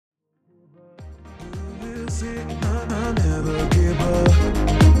Hey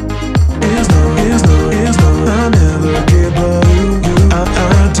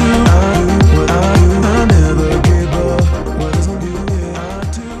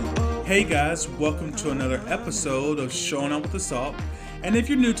guys, welcome to another episode of Showing Up with the Salt. And if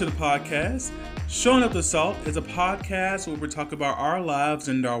you're new to the podcast, Showing Up with the Salt is a podcast where we talk about our lives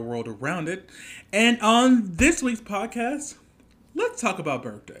and our world around it. And on this week's podcast, let's talk about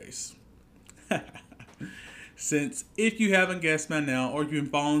birthdays. Since if you haven't guessed by now, or you've been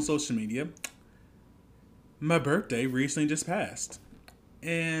following social media, my birthday recently just passed.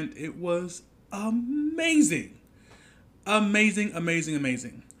 And it was amazing. Amazing.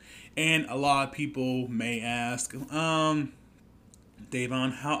 And a lot of people may ask, Davon,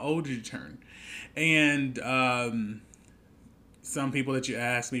 how old did you turn? And some people that you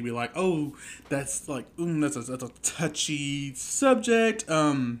ask may be like, oh, that's like, that's a touchy subject.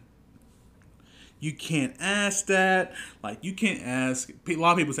 You can't ask that. Like, you can't ask. A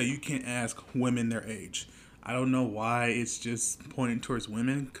lot of people say you can't ask women their age. I don't know why it's just pointing towards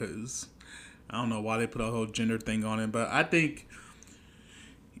women, because I don't know why they put a whole gender thing on it. But I think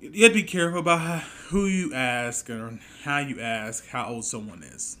you have to be careful about who you ask or how you ask how old someone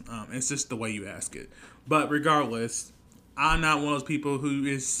is. It's just the way you ask it. But regardless, I'm not one of those people who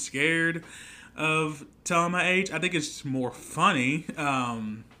is scared of telling my age. I think it's more funny.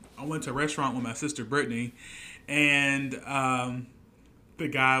 I went to a restaurant with my sister Brittany, and the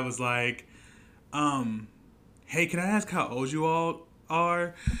guy was like, hey, can I ask how old you all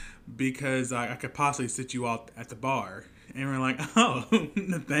are? Because I could possibly sit you all at the bar. And we're like, oh,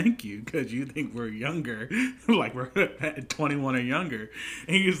 thank you, because you think we're younger. Like, we're 21 or younger.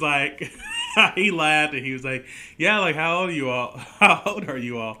 And he was like, he laughed, and he was like, yeah, like, how old are you all? How old are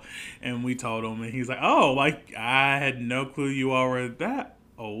you all? And we told him, and he's like, oh, like, I had no clue you all were that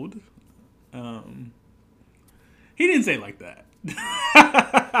old. He didn't say it like that.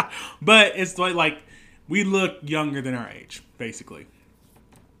 But it's like, we look younger than our age, basically.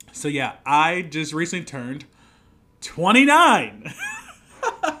 So, yeah, I just recently turned 29.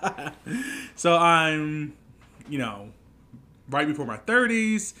 So I'm, right before my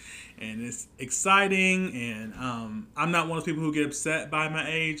 30s, and it's exciting, and I'm not one of those people who get upset by my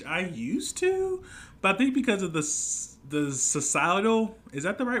age. I used to, but I think because of the societal, is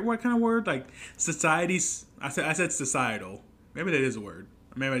that the right kind of word? Like, society's, I said societal. Maybe that is a word.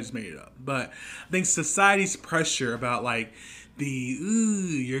 Maybe I just made it up. But I think society's pressure about, like,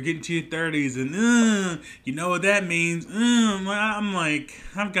 you're getting to your 30s, and you know what that means. I'm like,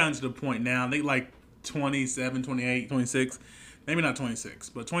 I've gotten to the point now. I think like 27, 28, 26, maybe not 26,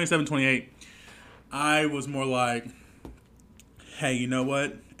 but 27, 28. I was more like, hey, you know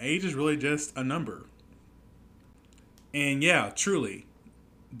what? Age is really just a number. And yeah, truly,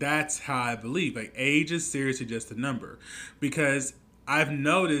 that's how I believe. Like, age is seriously just a number. Because I've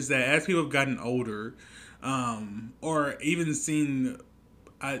noticed that as people have gotten older, or even seen,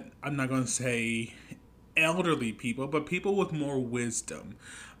 I'm not going to say elderly people, but people with more wisdom,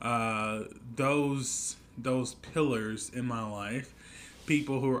 those pillars in my life,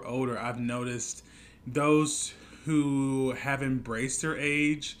 people who are older, I've noticed those who have embraced their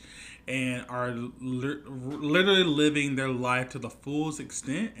age and are literally living their life to the fullest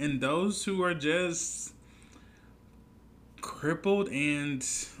extent, and those who are just crippled and,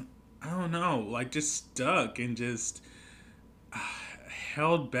 I don't know, like, just stuck and just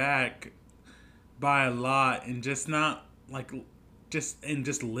held back by a lot, and just not, like,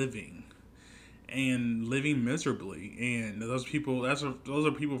 just living and living miserably. And those people, those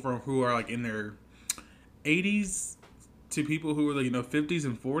are people who are like in their 80s to people who are like, 50s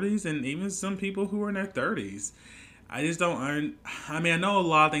and 40s, and even some people who are in their 30s. I just don't, I mean, I know a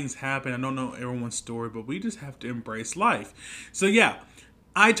lot of things happen. I don't know everyone's story, but we just have to embrace life. So yeah,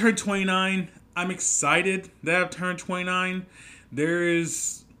 I turned 29. I'm excited that I've turned 29.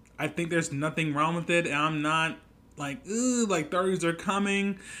 I think there's nothing wrong with it. And I'm not like 30s are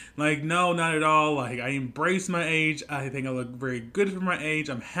coming. Like, no, not at all. Like, I embrace my age. I think I look very good for my age.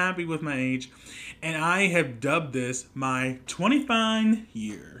 I'm happy with my age. And I have dubbed this my 25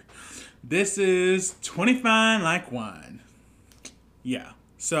 year. This is 25 like wine. Yeah.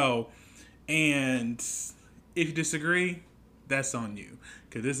 So, and if you disagree, that's on you.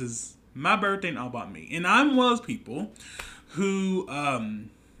 Because this is my birthday and all about me. And I'm one of those people who,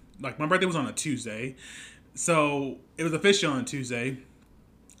 like, my birthday was on a Tuesday. So, it was official on Tuesday.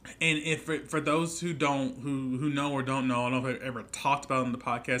 And if for those who know or don't know, I don't know if I've ever talked about it on the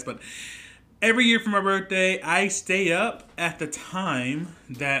podcast, but every year for my birthday, I stay up at the time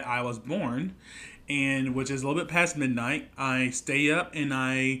that I was born, and which is a little bit past midnight. I stay up and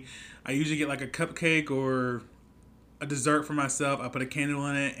I usually get like a cupcake or a dessert for myself. I put a candle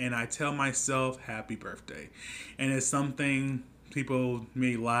in it and I tell myself happy birthday. And it's something people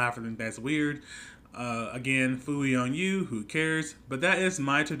may laugh and think that's weird. Again, fooey on you, who cares? But that is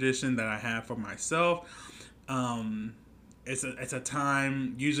my tradition that I have for myself. Um, it's a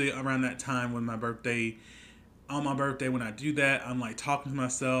time usually around that time when my birthday on my birthday when I do that, I'm like talking to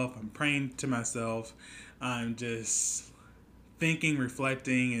myself, I'm praying to myself, I'm just thinking,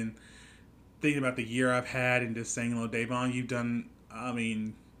 reflecting, and thinking about the year I've had, and just saying, "Hello, Davon, you've done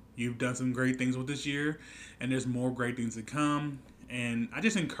some great things with this year, and there's more great things to come." And I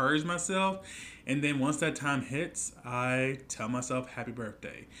just encourage myself, and then once that time hits, I tell myself happy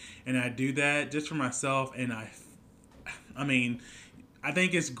birthday, and I do that just for myself, and I mean, I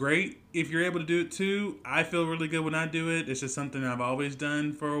think it's great if you're able to do it too. I feel really good when I do it. It's just something I've always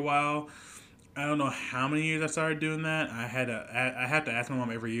done for a while. I don't know how many years I started doing that. I have to ask my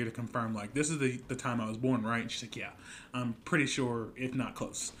mom every year to confirm, like, this is the time I was born, right? And she's like, yeah, I'm pretty sure, if not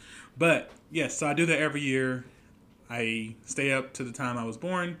close. But yes, so I do that every year. I stay up to the time I was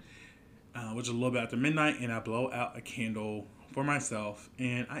born, which is a little bit after midnight, and I blow out a candle for myself,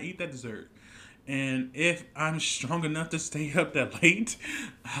 and I eat that dessert. And if I'm strong enough to stay up that late,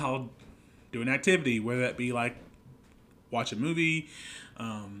 I'll do an activity, whether that be like watch a movie,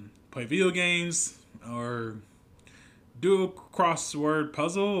 play video games, or do a crossword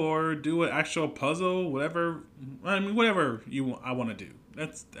puzzle, or do an actual puzzle, whatever. I mean, whatever I want to do.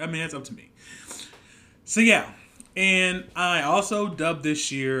 That's up to me. So yeah, and I also dubbed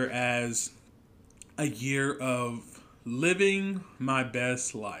this year as a year of living my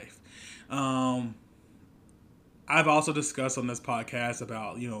best life. Um, I've also discussed on this podcast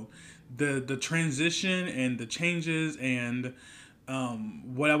about the transition and the changes and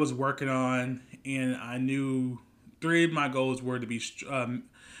what I was working on, and I knew three of my goals were to be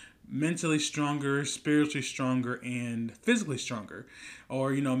mentally stronger, spiritually stronger, and physically stronger,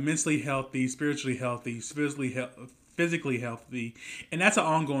 or mentally healthy, spiritually healthy, physically healthy, and that's an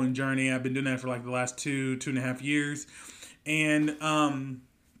ongoing journey. I've been doing that for like the last 2.5 years, and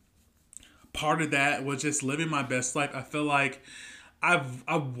part of that was just living my best life. I feel like I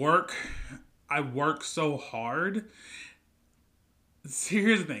work so hard. See,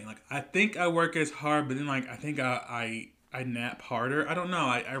 here's the thing. Like, I think I work as hard, but then like I think I nap harder. I don't know.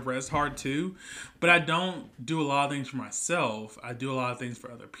 I rest hard too, but I don't do a lot of things for myself. I do a lot of things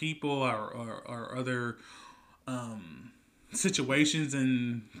for other people, or other situations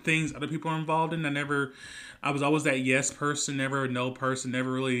and things other people are involved in. I was always that yes person, never a no person,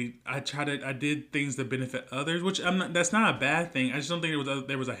 never really. I did things that benefit others, which that's not a bad thing. I just don't think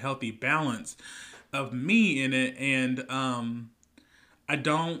there was a healthy balance of me in it, and I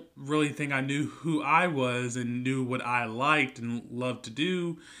don't really think I knew who I was and knew what I liked and loved to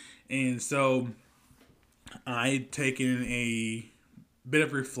do, and so I'd taken a bit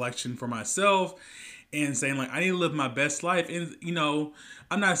of reflection for myself and saying like I need to live my best life. And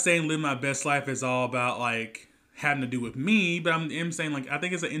I'm not saying live my best life is all about like having to do with me, but I'm saying like I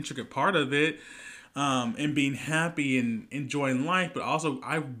think it's an intricate part of it, and being happy and enjoying life. But also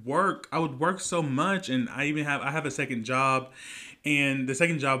I would work so much, and I have a second job, and the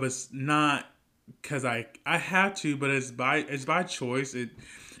second job is not because I had to, but it's by choice.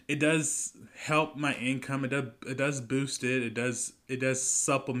 It does help my income. It does boost it. It does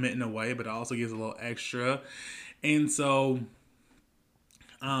supplement in a way, but it also gives a little extra. And so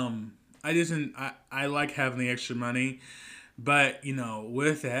I like having the extra money, but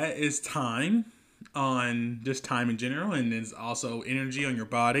with that is time, on just time in general, and there's also energy on your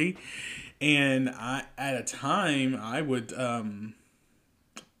body. And I at a time I would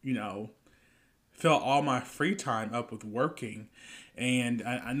you know fill all my free time up with working. And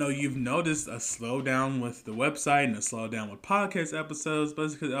I know you've noticed a slowdown with the website and a slowdown with podcast episodes, but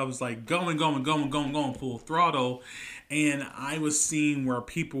it's because I was like going full throttle, and I was seeing where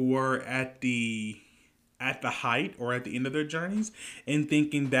people were at the height or at the end of their journeys, and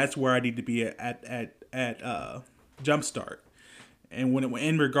thinking that's where I need to be at Jumpstart. And when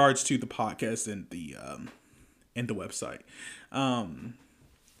in regards to the podcast and the website.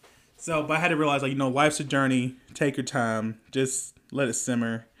 But I had to realize, like, life's a journey. Take your time. Just let it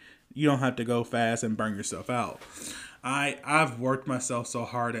simmer. You don't have to go fast and burn yourself out. I've worked myself so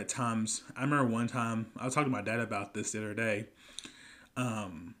hard at times. I remember one time, I was talking to my dad about this the other day.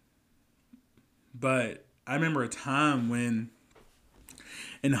 But I remember a time when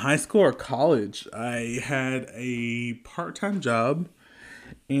in high school or college, I had a part-time job,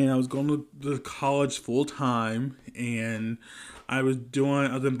 and I was going to the college full time, and I was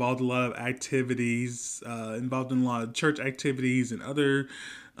involved in a lot of activities, involved in a lot of church activities and other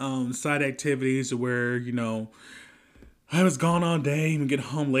side activities where, I was gone all day and get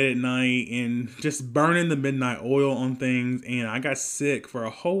home late at night and just burning the midnight oil on things. And I got sick for a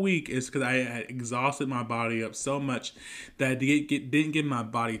whole week. It's because I had exhausted my body up so much that I didn't give my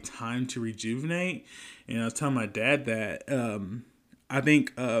body time to rejuvenate. And I was telling my dad that I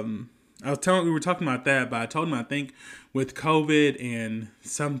think we were talking about that, but I told him I think with COVID and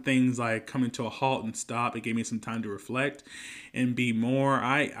some things like coming to a halt and stop, it gave me some time to reflect and be more.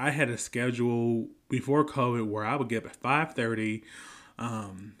 I had a schedule before COVID where I would get up at 5:30,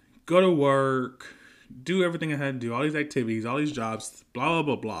 go to work, do everything I had to do, all these activities, all these jobs, blah blah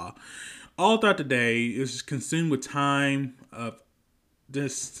blah blah. All throughout the day, it was just consumed with time of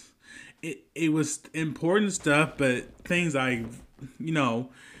just it was important stuff, but things I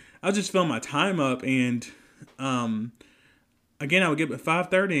was just filling my time up, and again, I would get up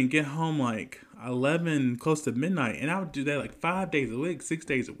at 5:30 and get home like 11, close to midnight, and I would do that like 5 days a week, 6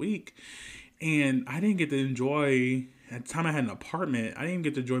 days a week, and I didn't get to enjoy. At the time, I had an apartment. I didn't even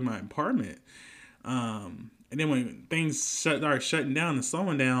get to enjoy my apartment. And then when things started shutting down and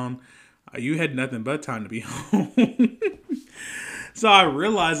slowing down, you had nothing but time to be home. So I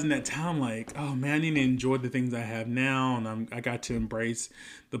realized in that time, like, oh man, I need to enjoy the things I have now, and I got to embrace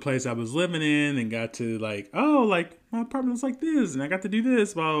the place I was living in, and got to like, oh, like my apartment's like this, and I got to do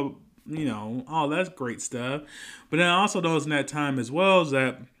this, well, all that's great stuff. But then I also noticed in that time as well is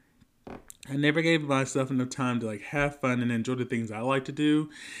that I never gave myself enough time to like have fun and enjoy the things I like to do,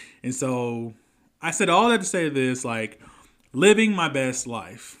 and so I said all that to say this, like living my best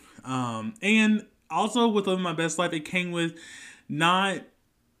life, and also with living my best life, it came with not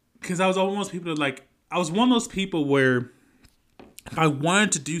because I was almost people that like I was one of those people where if I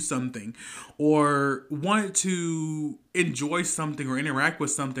wanted to do something or wanted to enjoy something or interact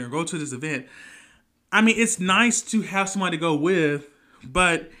with something or go to this event, I mean, it's nice to have somebody to go with,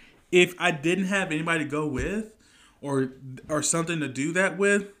 but if I didn't have anybody to go with or something to do that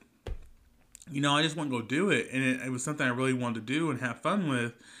with, I just want to go do it, and it was something I really wanted to do and have fun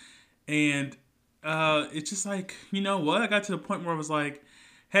with, and it's just like, you know what? I got to the point where I was like,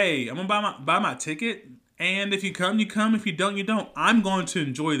 hey, I'm gonna buy my ticket, and if you come, you come. If you don't, you don't. I'm going to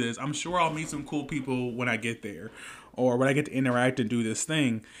enjoy this. I'm sure I'll meet some cool people when I get there, or when I get to interact and do this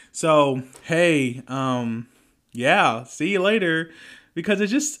thing. So hey, yeah, see you later, because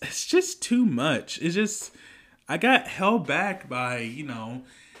it's just too much. It's just I got held back by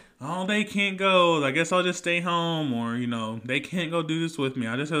oh, they can't go. I guess I'll just stay home. Or, they can't go do this with me.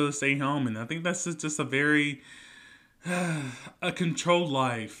 I just have to stay home. And I think that's just a very, a controlled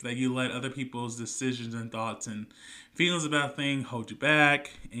life that you let other people's decisions and thoughts and feelings about things hold you back.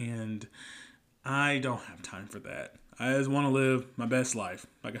 And I don't have time for that. I just want to live my best life,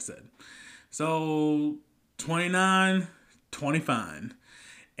 like I said. So, 29, 20 fine.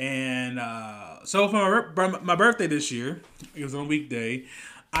 And so for my birthday this year, it was on a weekday,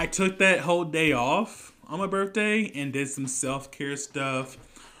 I took that whole day off on my birthday and did some self-care stuff.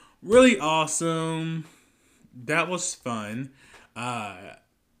 Really awesome. That was fun. I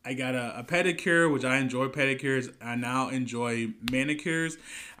got a pedicure, which I enjoy pedicures. I now enjoy manicures.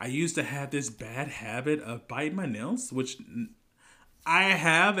 I used to have this bad habit of biting my nails, which I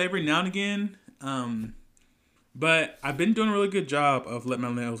have every now and again. But I've been doing a really good job of letting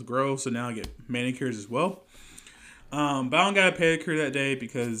my nails grow, so now I get manicures as well. But I don't got a pedicure that day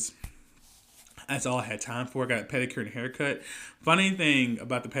because that's all I had time for. I got a pedicure and a haircut. Funny thing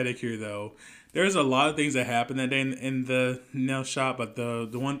about the pedicure, though, there's a lot of things that happened that day in the nail shop, but the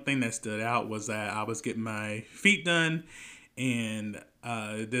one thing that stood out was that I was getting my feet done, and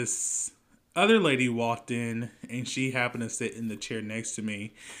this other lady walked in, and she happened to sit in the chair next to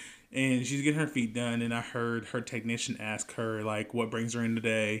me, and she's getting her feet done, and I heard her technician ask her, like, what brings her in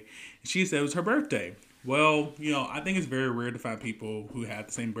today, and she said it was her birthday. Well, I think it's very rare to find people who have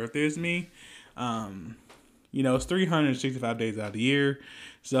the same birthday as me. It's 365 days out of the year.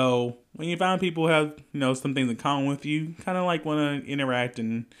 So when you find people who have, some things in common with you, kind of like want to interact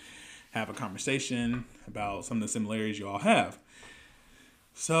and have a conversation about some of the similarities you all have.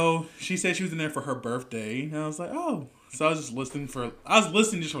 So she said she was in there for her birthday, and I was like, oh. So I was listening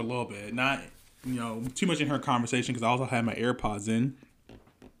just for a little bit, not, too much in her conversation because I also had my AirPods in.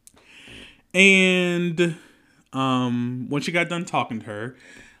 And when she got done talking to her,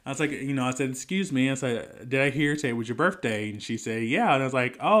 I was like, I said, excuse me. I said, did I hear you say it was your birthday? And she said, yeah. And I was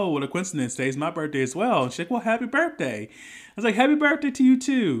like, oh, what a coincidence. Today's my birthday as well. And she's like, well, happy birthday. I was like, happy birthday to you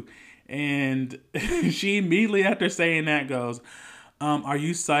too. And she immediately after saying that goes, Are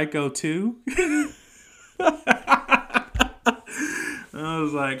you psycho too? I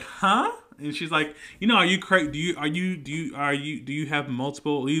was like, huh? And she's like, are you crazy? Do you have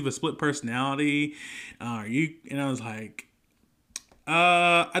multiple? Do you have a split personality? Are you? And I was like,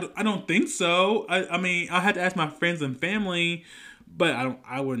 I don't think so. I mean, I had to ask my friends and family, but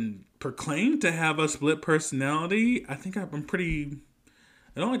I wouldn't proclaim to have a split personality. I think I'm pretty.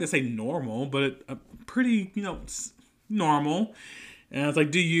 I don't like to say normal, but pretty, normal. And I was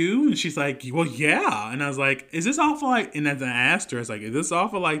like, "Do you?" And she's like, "Well, yeah." And I was like, "Is this off of like?" And as I asked her, I was like, "Is this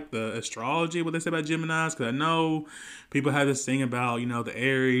off of like the astrology? What they say about Gemini's?" Because I know people have this thing about the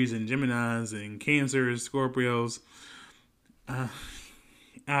Aries and Gemini's and Cancers, Scorpios, uh,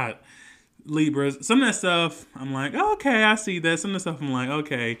 Libras. Some of that stuff, I'm like, oh, okay, I see that. Some of the stuff, I'm like,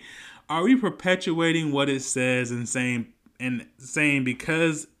 okay, are we perpetuating what it says and saying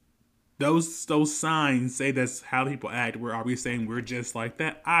because those signs say that's how people act? Where are we saying we're just like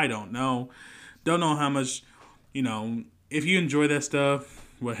that? I don't know. Don't know how much, if you enjoy that stuff,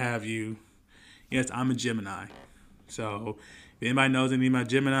 what have you. Yes, I'm a Gemini. So if anybody knows any of my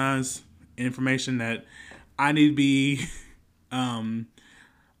Geminis, information that I need to be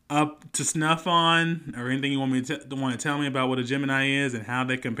up to snuff on, or anything you want to tell me about what a Gemini is and how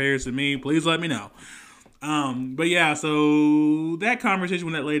that compares to me, please let me know. But yeah, so that conversation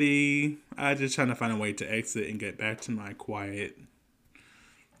with that lady, I just trying to find a way to exit and get back to my quiet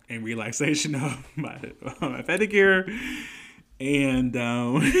and relaxation of my pedicure. And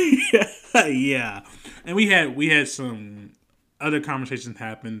yeah, and we had some other conversations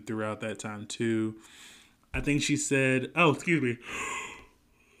happen throughout that time too. I think she said, "Oh, excuse me,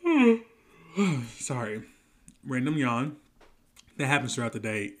 sorry, random yawn." That happens throughout the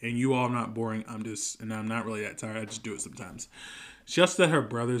day, and you all are not boring. I'm not really that tired. I just do it sometimes. She also said her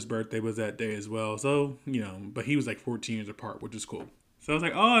brother's birthday was that day as well. So, but he was like 14 years apart, which is cool. So I was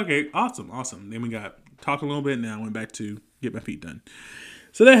like, oh, okay, awesome. Then we got talking a little bit, and then I went back to get my feet done.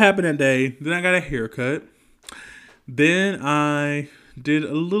 So that happened that day. Then I got a haircut. Then I did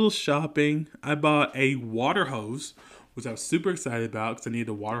a little shopping. I bought a water hose, which I was super excited about because I needed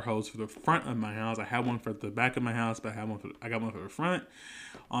a water hose for the front of my house. I had one for the back of my house, but I got one for the front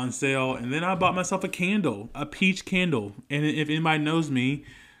on sale. And then I bought myself a candle, a peach candle. And if anybody knows me,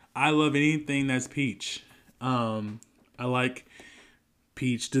 I love anything that's peach. I like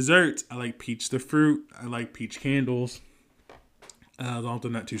peach desserts. I like peach the fruit. I like peach candles. As long as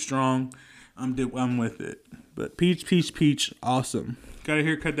they're not too strong, I'm with it. But peach, awesome. Got a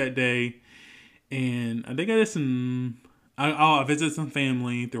haircut that day. And I think I did I visited some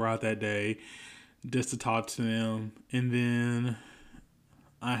family throughout that day just to talk to them. And then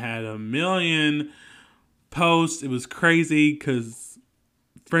I had a million posts. It was crazy because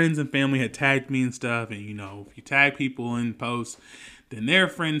friends and family had tagged me and stuff. And, if you tag people in posts, then their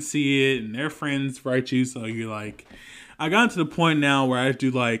friends see it and their friends write you. So you're like, I got to the point now where I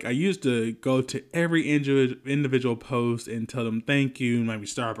used to go to every individual post and tell them thank you and maybe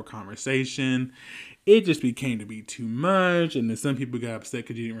start up a conversation. It just became to be too much, and then some people got upset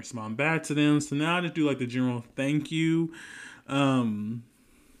because you didn't respond back to them. So now I just do like the general thank you.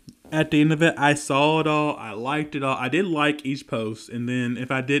 At the end of it, I saw it all. I liked it all. I did like each post, and then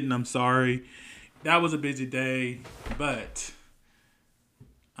if I didn't, I'm sorry. That was a busy day, but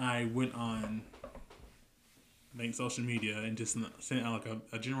I went on social media and just sent out like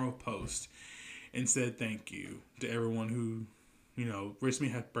a general post and said thank you to everyone who, wished me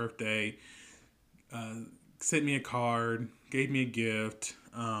happy birthday, sent me a card, gave me a gift.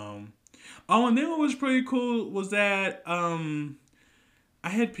 And then what was pretty cool was that I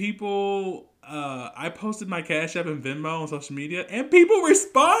had people. I posted my Cash App and Venmo on social media, and people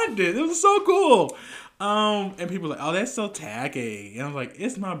responded. It was so cool. And people were like, "Oh, that's so tacky." And I was like,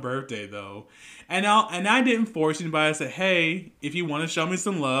 "It's my birthday, though." And I didn't force anybody. I said, "Hey, if you want to show me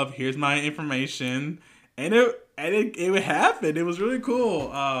some love, here's my information." And it happened. It was really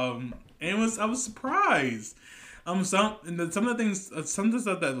cool. And I was surprised. Some of the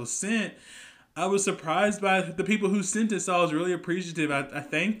stuff that was sent, I was surprised by the people who sent it. So I was really appreciative. I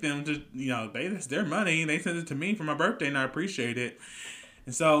thanked them. That's their money. They sent it to me for my birthday, and I appreciate it.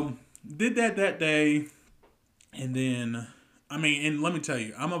 And so did that day. And then, and let me tell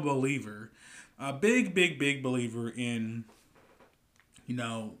you, I'm a believer, a big believer in,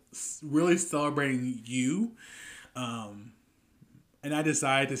 really celebrating you. And I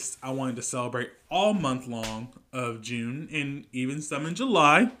decided I wanted to celebrate all month long of June and even some in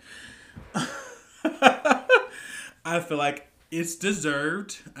July. I feel like it's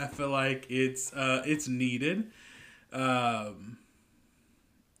deserved. I feel like it's needed. Yeah,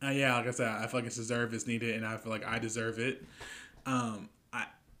 like I said, I feel like it's deserved, it's needed, and I feel like I deserve it.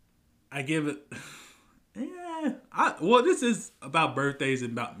 I give it. Yeah, well, this is about birthdays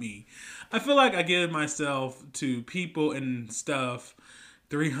and about me. I feel like I give myself to people and stuff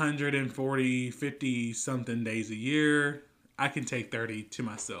 340, 50 something days a year. I can take 30 to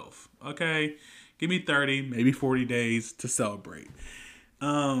myself. Okay? Give me 30, maybe 40 days to celebrate.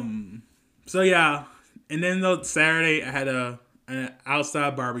 Um, so yeah, and then the Saturday I had an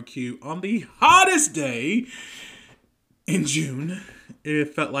outside barbecue on the hottest day in June.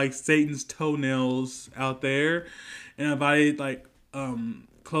 It felt like Satan's toenails out there, and I invited like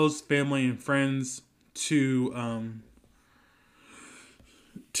close family and friends to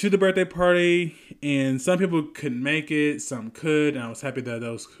the birthday party, and some people couldn't make it, some could, and I was happy that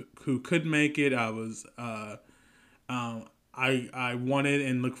those who could make it, I was I wanted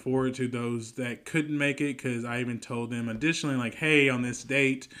and look forward to those that couldn't make it, because I even told them additionally, like, hey, on this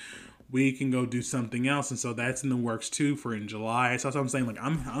date we can go do something else, and so that's in the works too for in July. So that's what I'm saying. Like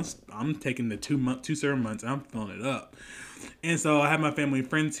I'm taking the 2 7 months and I'm filling it up. And so I had my family and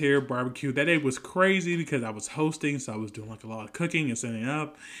friends here, barbecue. That day was crazy because I was hosting, so I was doing like a lot of cooking and setting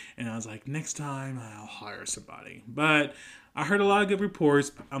up. And I was like, next time I'll hire somebody. But I heard a lot of good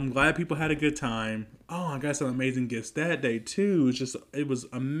reports. I'm glad people had a good time. Oh, I got some amazing gifts that day too. It was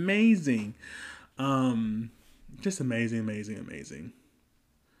amazing. Just amazing, amazing, amazing.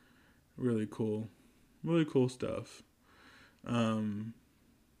 Really cool. Really cool stuff. Um,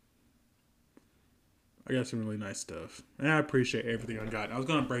 I got some really nice stuff. And I appreciate everything I got. I was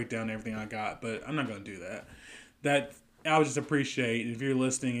going to break down everything I got, but I'm not going to do that. That I would just appreciate, if you're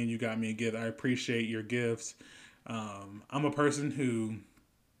listening and you got me a gift, I appreciate your gifts. I'm a person who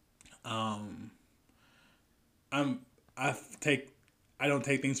um, I'm I take I don't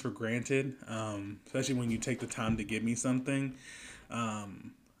take things for granted, especially when you take the time to give me something.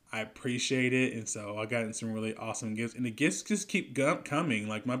 Um, I appreciate it, and so I gotten some really awesome gifts, and the gifts just keep coming.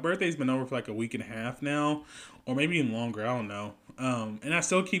 Like my birthday's been over for like a week and a half now, or maybe even longer. I don't know. And I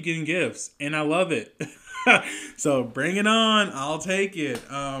still keep getting gifts, and I love it. So bring it on. I'll take it.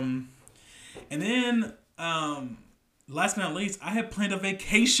 And then last but not least, I had planned a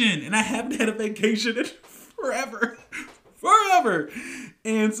vacation, and I haven't had a vacation in forever. Forever.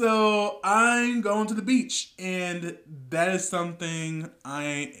 And so I'm going to the beach, and that is something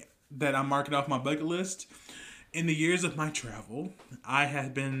that I'm marking off my bucket list. In the years of my travel, I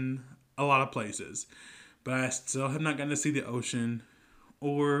have been a lot of places, but I still have not gotten to see the ocean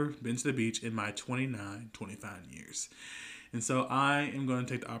or been to the beach in my 29, 25 years. And so I am going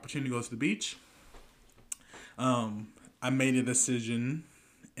to take the opportunity to go to the beach. I made a decision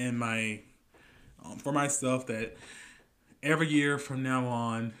in my for myself that every year from now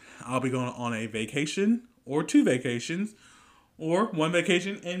on, I'll be going on a vacation or 2 vacations or 1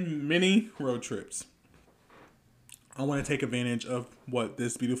 vacation and many road trips. I want to take advantage of what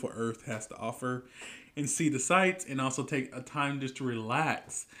this beautiful earth has to offer and see the sights, and also take a time just to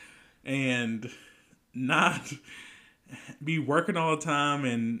relax and not be working all the time.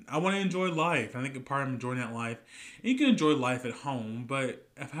 And I want to enjoy life. I think a part of enjoying that life, and you can enjoy life at home, but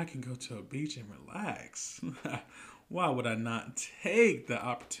if I can go to a beach and relax, why would I not take the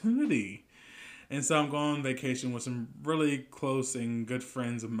opportunity? And so I'm going on vacation with some really close and good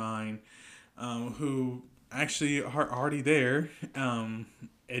friends of mine, who actually are already there.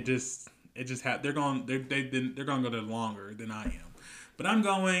 They're going they're going to go there longer than I am. But I'm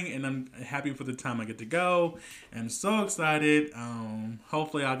going, and I'm happy for the time I get to go. And I'm so excited.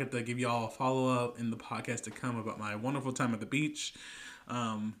 Hopefully, I'll get to give y'all a follow up in the podcast to come about my wonderful time at the beach.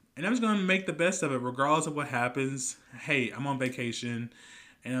 And I'm just going to make the best of it, regardless of what happens. Hey, I'm on vacation,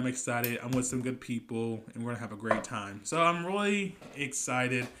 and I'm excited. I'm with some good people, and we're going to have a great time. So I'm really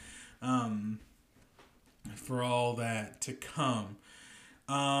excited for all that to come.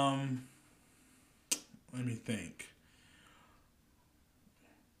 Let me think.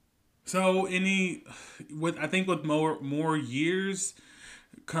 So I think with more years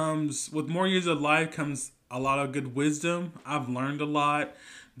with more years of life comes a lot of good wisdom. I've learned a lot.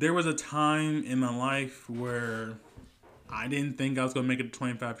 There was a time in my life where I didn't think I was going to make it to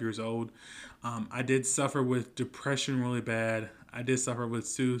 25 years old. I did suffer with depression really bad. I did suffer with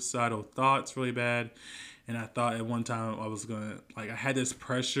suicidal thoughts really bad. And I thought at one time I was going to, like, I had this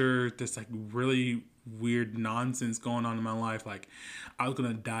pressure, this, like, really weird nonsense going on in my life. Like, I was going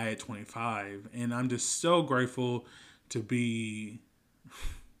to die at 25. And I'm just so grateful to be,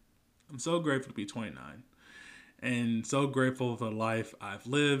 I'm so grateful to be 29. And so grateful for the life I've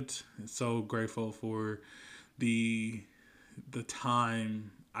lived. And so grateful for the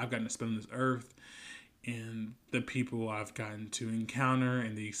time I've gotten to spend on this earth. and the people I've gotten to encounter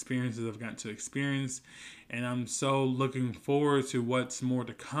and the experiences I've gotten to experience. And I'm so looking forward to what's more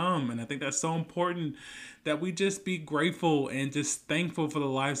to come. And I think that's so important that we just be grateful and just thankful for the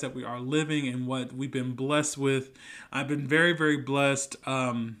lives that we are living and what we've been blessed with. I've been very, very blessed.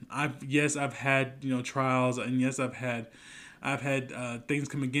 I've had, trials, and yes, I've had things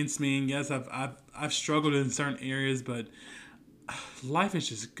come against me, and yes, I've struggled in certain areas, but life is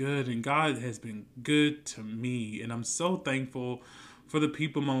just good, and God has been good to me, and I'm so thankful for the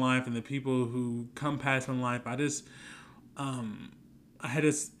people in my life and the people who come past my life. I had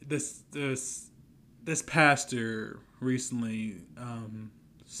this pastor recently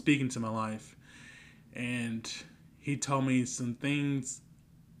speaking to my life, and he told me some things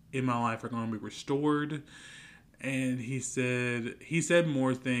in my life are going to be restored. And he said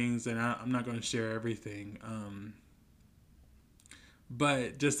more things, and I'm not going to share everything.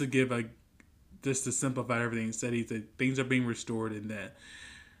 But just to simplify everything, he said things are being restored, and that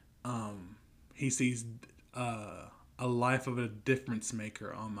he sees a life of a difference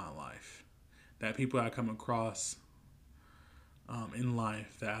maker on my life. That people I come across in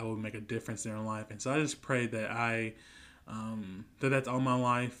life, that I will make a difference in their life. And so I just pray that that's all my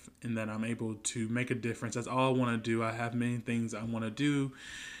life, and that I'm able to make a difference. That's all I want to do. I have many things I want to do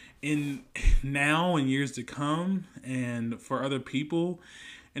in now and years to come, and for other people.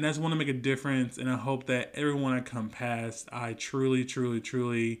 And I just want to make a difference. And I hope that everyone I come past, I truly, truly,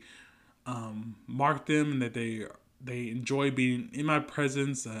 truly mark them, and that they enjoy being in my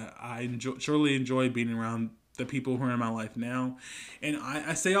presence. Surely enjoy being around the people who are in my life now. And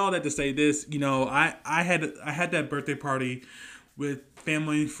I say all that to say this. I had that birthday party with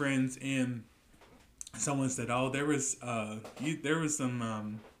family and friends, and someone said, "Oh, there was some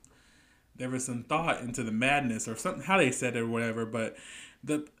thought into the madness," or something, how they said it or whatever. But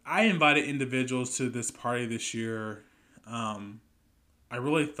I invited individuals to this party this year. I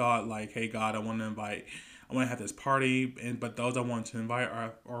really thought, like, hey God, I want to have this party, but those I want to invite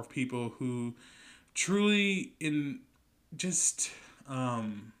are people who truly just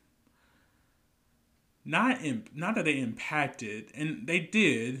not that they impacted, and they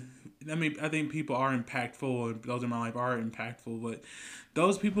did. I mean, I think people are impactful, and those in my life are impactful, but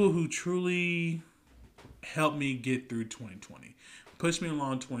those people who truly helped me get through 2020, pushed me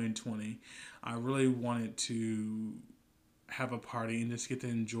along 2020. I really wanted to have a party and just get to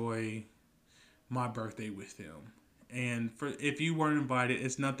enjoy my birthday with them. And if you weren't invited,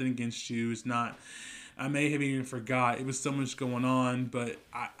 it's nothing against you. It's not. I may have even forgot. It was so much going on, but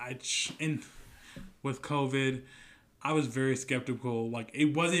and with COVID, I was very skeptical. Like,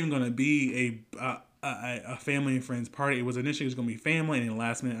 it wasn't even going to be a family and friends party. It was initially going to be family, and then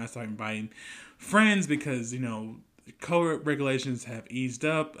last minute I started inviting friends because COVID regulations have eased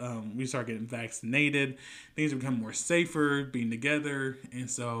up. We start getting vaccinated. Things become more safer being together,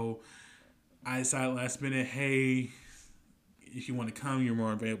 and so I decided last minute, hey, if you want to come, you're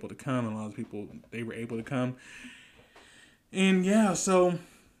more available to come. And a lot of people, they were able to come. And yeah, so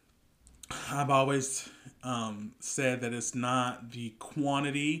I've always said that it's not the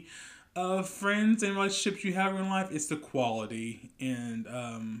quantity of friends and relationships you have in life, it's the quality. And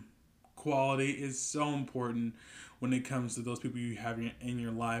quality is so important when it comes to those people you have in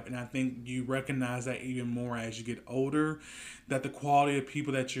your life. And I think you recognize that even more as you get older, that the quality of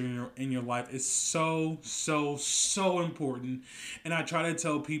people that you're in your life is so, so, so important. And I try to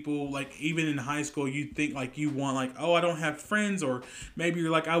tell people, like, even in high school, you think like you want, like, oh, I don't have friends, or maybe you're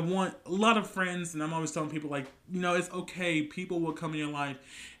like, I want a lot of friends. And I'm always telling people, like, it's okay. People will come in your life,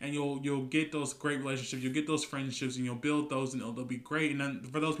 and you'll get those great relationships, you'll get those friendships, and you'll build those, and they'll be great. And then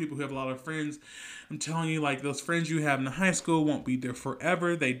for those people who have a lot of friends, I'm telling you, like, those friends you have in high school won't be there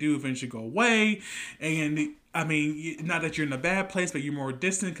forever. They do eventually go away. And I mean, not that you're in a bad place, but you're more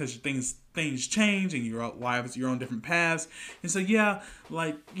distant because things change, and your lives, you're on different paths. And so yeah,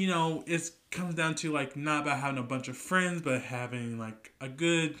 like, it comes down to, like, not about having a bunch of friends, but having, like, a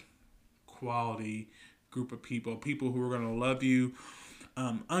good quality group of people who are going to love you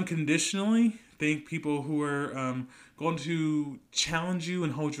unconditionally. Think people who are going to challenge you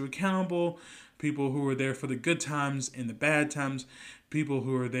and hold you accountable. People who are there for the good times and the bad times. People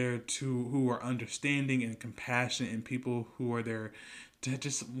who are there who are understanding and compassionate, and people who are there to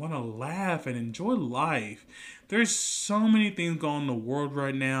just want to laugh and enjoy life. There's so many things going on in the world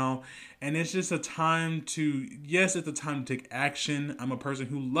right now, and it's just a time to, yes, it's a time to take action. I'm a person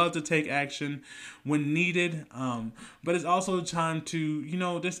who loves to take action when needed, but it's also a time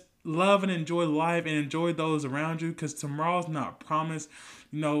to, just love and enjoy life and enjoy those around you, because tomorrow's not promised.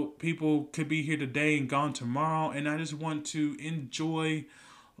 People could be here today and gone tomorrow, and I just want to enjoy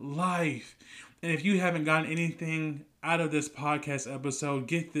life. And if you haven't gotten anything out of this podcast episode,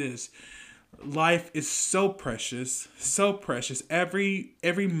 get this. Life is so precious, so precious. Every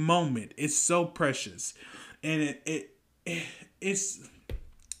moment is so precious. And it's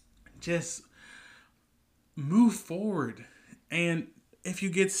just move forward. And if you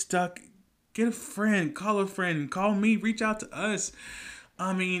get stuck, get a friend, call me, reach out to us.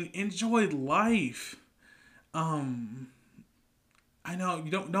 I mean, enjoy life. I know you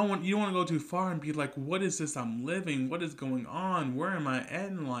don't want to go too far and be like, what is this I'm living? What is going on? Where am I at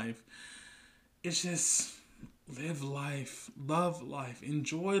in life? It's just live life, love life,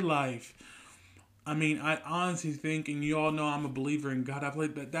 enjoy life. I mean, I honestly think, and you all know I'm a believer in God. I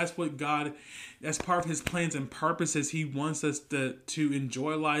believe that that's what God, that's part of His plans and purposes. He wants us to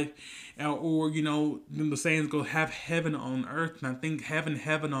enjoy life, or the sayings go, have heaven on earth. And I think having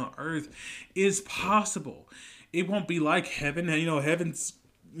heaven on earth is possible. It won't be like heaven. Heaven's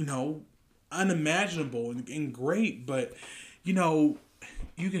unimaginable and great, but you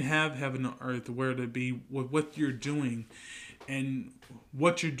can have heaven on earth where to be with what you're doing and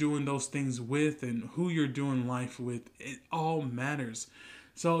what you're doing those things with and who you're doing life with. It all matters.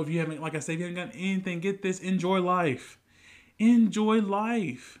 So if you haven't, like I said, if you haven't gotten anything, get this. Enjoy life. Enjoy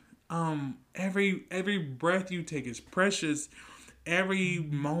life. Every breath you take is precious. Every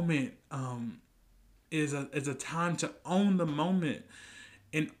moment is a time to own the moment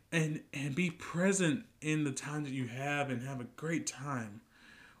and be present in the time that you have and have a great time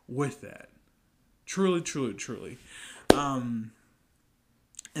with that. Truly, truly, truly.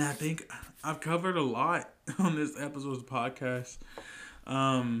 And I think I've covered a lot on this episode's podcast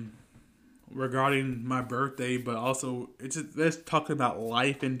regarding my birthday, but also let's talk about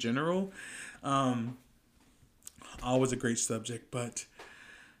life in general. Always a great subject, but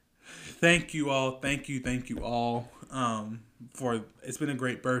thank you all. Thank you all. It's been a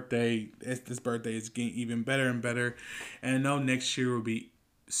great birthday. This birthday is getting even better and better, and I know next year will be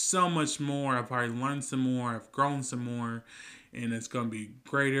so much more. I've already learned some more. I've grown some more, and it's going to be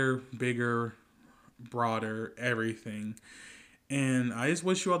greater, bigger, broader, everything. And I just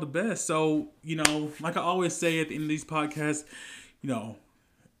wish you all the best. So, like I always say at the end of these podcasts, if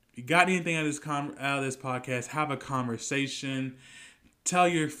you got anything out of this podcast, have a conversation. Tell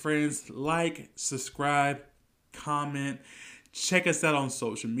your friends, subscribe, comment. Check us out on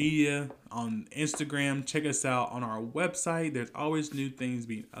social media, on Instagram. Check us out on our website. There's always new things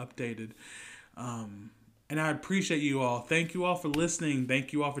being updated. And I appreciate you all. Thank you all for listening.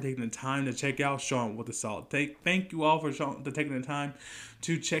 Thank you all for taking the time to check out Showing with the Salt. Thank you all for taking the time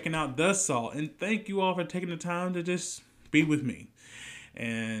to checking out The Salt. And thank you all for taking the time to just be with me.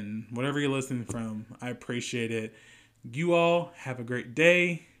 And whatever you're listening from, I appreciate it. You all have a great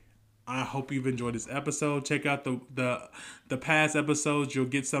day. I hope you've enjoyed this episode. Check out the past episodes. You'll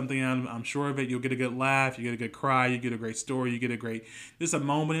get something out of them. I'm sure of it. You'll get a good laugh. You get a good cry. You get a great story. You get just a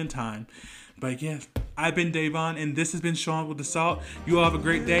moment in time. But yes, I've been Davon, and this has been Sean with the Salt. You all have a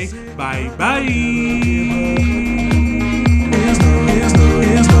great day. Bye bye.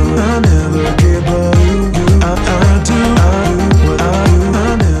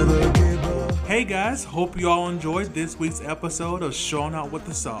 Hey guys, hope you all enjoyed this week's episode of Showing Out with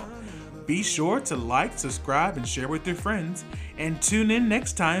the Salt. Be sure to like, subscribe, and share with your friends, and tune in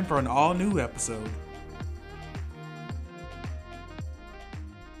next time for an all-new episode.